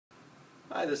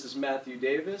Hi, this is Matthew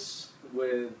Davis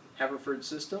with Haverford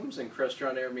Systems and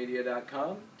Crestron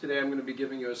AirMedia.com. Today I'm going to be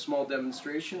giving you a small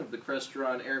demonstration of the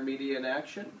Crestron AirMedia in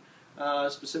action.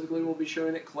 Specifically, we'll be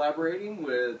showing it collaborating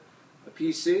with a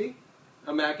PC,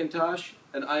 a Macintosh,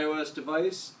 an iOS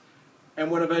device, and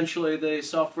when eventually the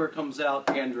software comes out,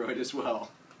 Android as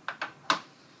well.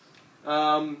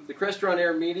 The Crestron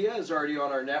AirMedia is already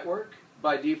on our network.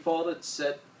 By default, it's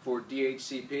set for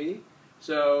DHCP.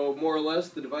 So more or less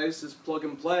the device is plug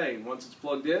and play. Once it's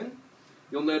plugged in,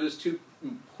 you'll notice two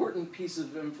important pieces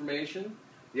of information: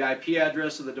 the IP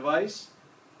address of the device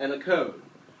and a code.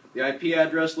 The IP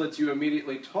address lets you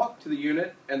immediately talk to the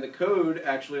unit, and the code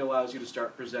actually allows you to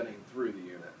start presenting through the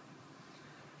unit.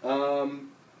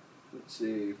 Let's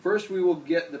see. First we will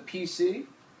get the PC,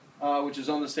 which is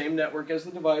on the same network as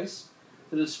the device,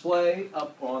 to display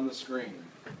up on the screen.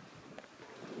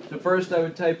 So first I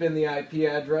would type in the IP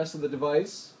address of the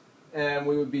device, and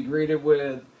we would be greeted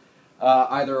with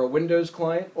either a Windows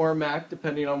client or a Mac,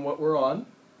 depending on what we're on.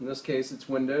 In this case it's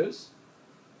Windows.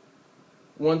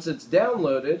 Once it's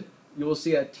downloaded, you will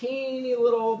see a teeny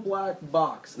little black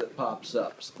box that pops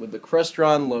up with the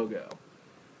Crestron logo.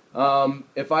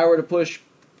 If I were to push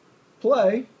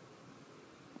play,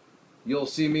 you'll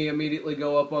see me immediately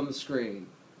go up on the screen.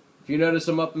 If you notice,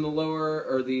 I'm up in the lower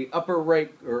or the upper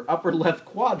right or upper left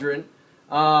quadrant.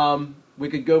 We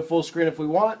could go full screen if we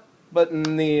want, but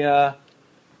in the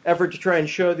effort to try and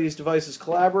show these devices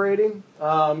collaborating,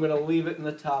 I'm going to leave it in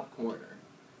the top corner.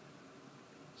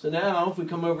 So now, if we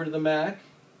come over to the Mac,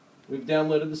 we've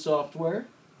downloaded the software.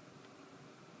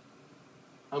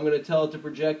 I'm going to tell it to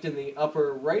project in the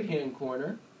upper right-hand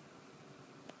corner,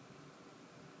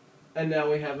 and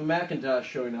now we have a Macintosh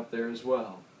showing up there as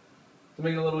well. To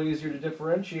make it a little easier to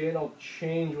differentiate, I'll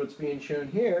change what's being shown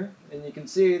here, and you can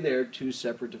see they're two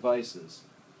separate devices.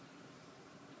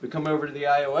 If we come over to the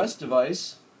iOS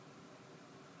device,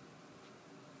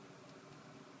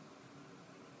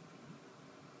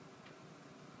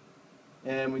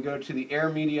 and we go to the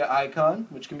AirMedia icon,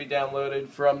 which can be downloaded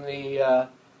from the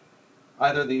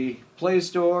either the Play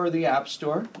Store or the App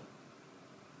Store.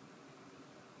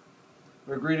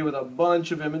 We're greeted with a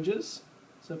bunch of images.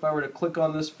 So if I were to click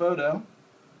on this photo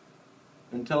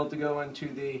and tell it to go into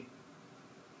the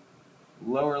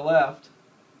lower left,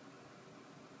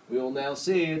 we will now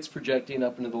see it's projecting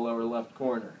up into the lower left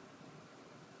corner.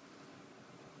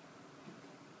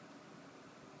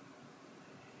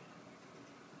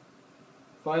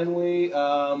 Finally,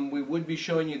 we would be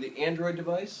showing you the Android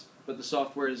device, but the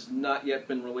software has not yet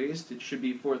been released. It should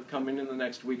be forthcoming in the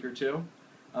next week or two.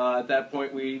 At that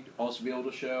point, we'd also be able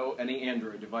to show any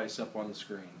Android device up on the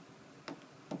screen.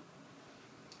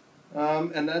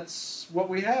 And that's what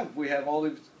we have. We have all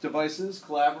these devices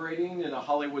collaborating in a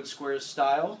Hollywood Squares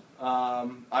style.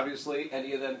 Obviously,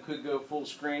 any of them could go full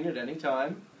screen at any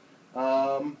time.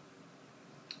 I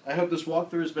hope this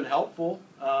walkthrough has been helpful.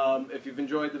 If you've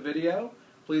enjoyed the video,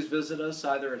 please visit us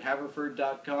either at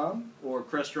Haverford.com or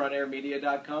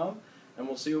CrestronAirMedia.com, and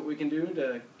we'll see what we can do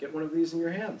to get one of these in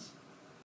your hands.